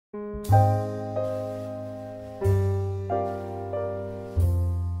Hello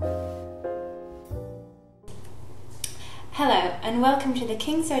and welcome to the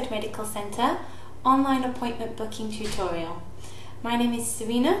Kings Road Medical Centre online appointment booking tutorial. My name is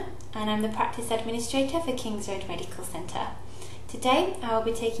Serena and I'm the Practice Administrator for Kings Road Medical Centre. Today I will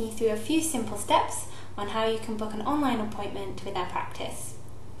be taking you through a few simple steps on how you can book an online appointment with our practice.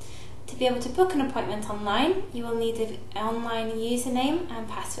 To be able to book an appointment online, you will need an online username and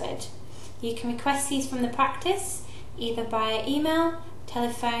password. You can request these from the practice either via email,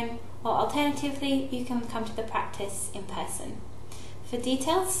 telephone, or alternatively you can come to the practice in person. For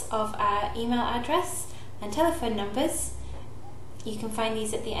details of our email address and telephone numbers, you can find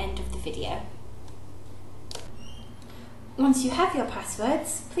these at the end of the video. Once you have your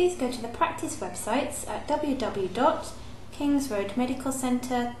passwords, please go to the practice websites at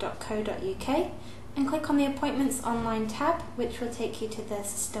www.kingsroadmedicalcentre.co.uk and click on the Appointments Online tab, which will take you to the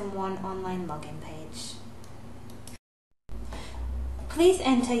Systmonline online login page. Please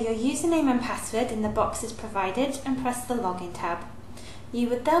enter your username and password in the boxes provided and press the Login tab. You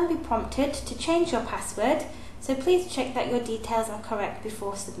would then be prompted to change your password, so please check that your details are correct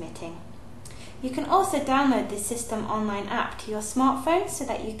before submitting. You can also download the Systmonline app to your smartphone so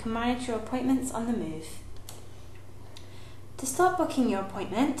that you can manage your appointments on the move. To start booking your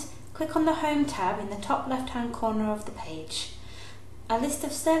appointment, click on the Home tab in the top left-hand corner of the page. A list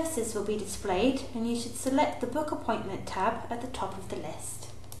of services will be displayed and you should select the Book Appointment tab at the top of the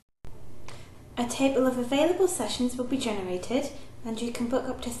list. A table of available sessions will be generated and you can book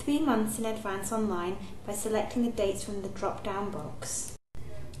up to 3 months in advance online by selecting the dates from the drop-down box.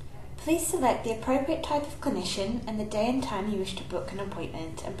 Please select the appropriate type of clinician and the day and time you wish to book an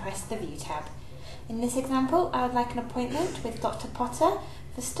appointment and press the View tab. In this example, I would like an appointment with Dr. Potter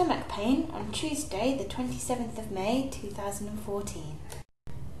for stomach pain on Tuesday the 27th of May 2014.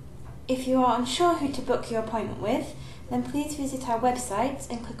 If you are unsure who to book your appointment with, then please visit our website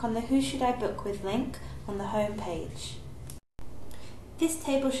and click on the Who Should I Book With link on the home page. This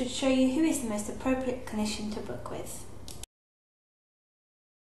table should show you who is the most appropriate clinician to book with.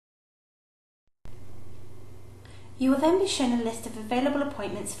 You will then be shown a list of available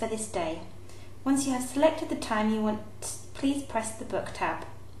appointments for this day. Once you have selected the time you want, please press the Book tab.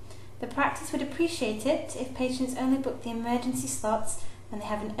 The practice would appreciate it if patients only book the emergency slots when they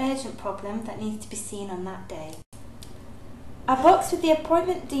have an urgent problem that needs to be seen on that day. A box with the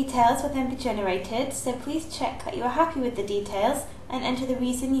appointment details will then be generated, so please check that you are happy with the details and enter the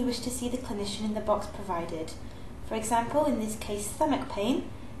reason you wish to see the clinician in the box provided. For example, in this case stomach pain,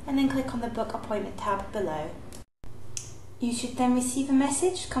 and then click on the Book Appointment tab below. You should then receive a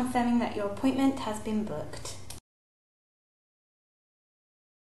message confirming that your appointment has been booked.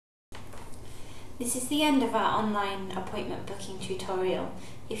 This is the end of our online appointment booking tutorial.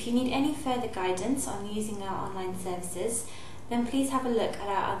 If you need any further guidance on using our online services, then please have a look at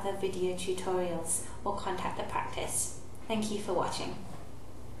our other video tutorials or contact the practice. Thank you for watching.